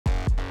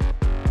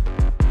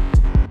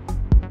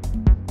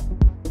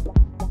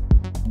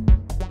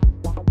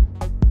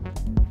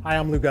Hi,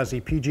 I'm Guzzi,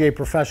 PGA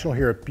professional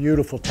here at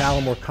beautiful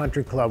Talamore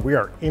Country Club. We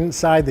are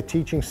inside the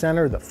teaching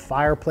center. The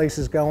fireplace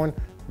is going,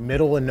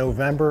 middle of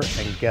November,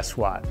 and guess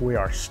what? We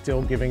are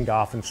still giving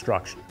golf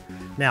instruction.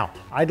 Now,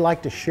 I'd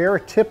like to share a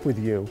tip with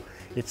you.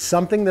 It's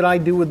something that I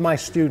do with my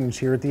students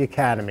here at the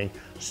Academy,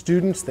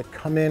 students that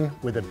come in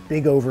with a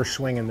big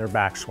overswing in their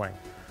backswing.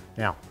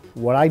 Now,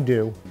 what I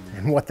do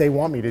and what they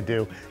want me to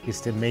do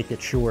is to make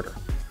it shorter.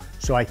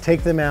 So I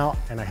take them out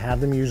and I have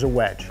them use a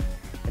wedge.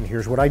 And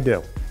here's what I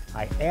do.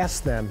 I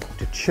ask them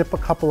to chip a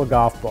couple of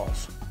golf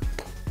balls.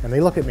 And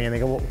they look at me and they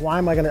go, well, why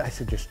am I gonna? I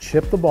said, just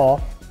chip the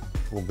ball,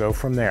 we'll go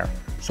from there.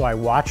 So I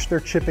watch their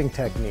chipping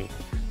technique.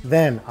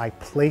 Then I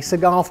place a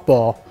golf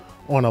ball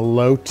on a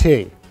low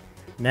tee.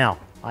 Now,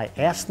 I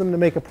ask them to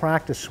make a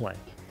practice swing.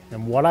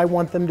 And what I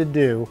want them to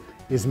do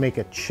is make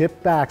a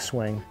chip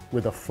backswing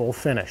with a full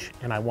finish.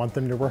 And I want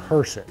them to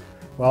rehearse it.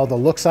 Well, the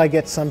looks I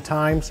get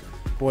sometimes,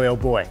 boy, oh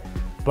boy.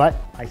 But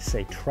I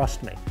say,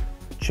 trust me,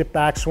 chip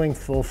backswing,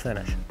 full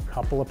finish.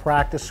 Couple of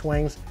practice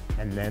swings,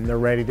 and then they're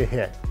ready to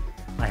hit.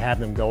 I have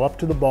them go up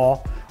to the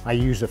ball, I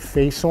use a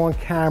face-on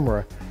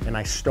camera, and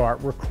I start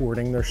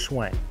recording their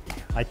swing.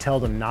 I tell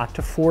them not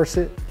to force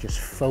it, just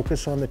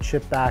focus on the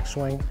chip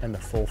backswing and the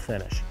full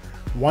finish.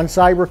 Once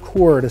I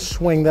record a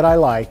swing that I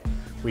like,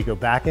 we go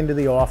back into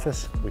the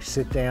office, we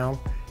sit down,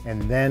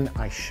 and then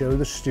I show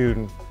the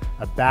student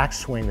a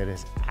backswing that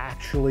is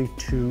actually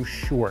too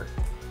short.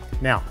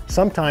 Now,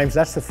 sometimes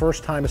that's the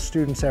first time a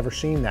student's ever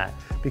seen that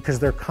because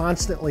they're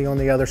constantly on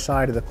the other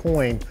side of the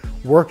coin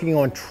working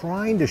on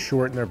trying to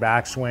shorten their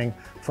backswing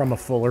from a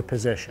fuller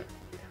position.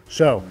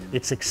 So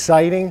it's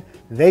exciting.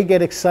 They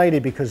get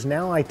excited because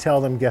now I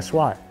tell them, guess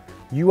what?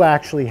 You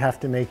actually have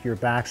to make your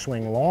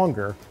backswing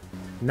longer,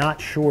 not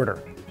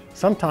shorter.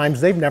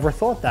 Sometimes they've never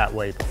thought that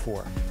way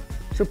before.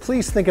 So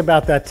please think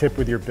about that tip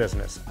with your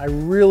business. I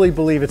really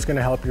believe it's going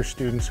to help your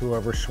students who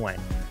overswing.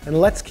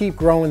 And let's keep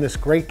growing this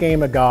great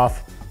game of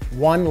golf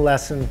one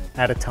lesson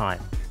at a time.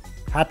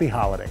 Happy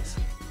holidays.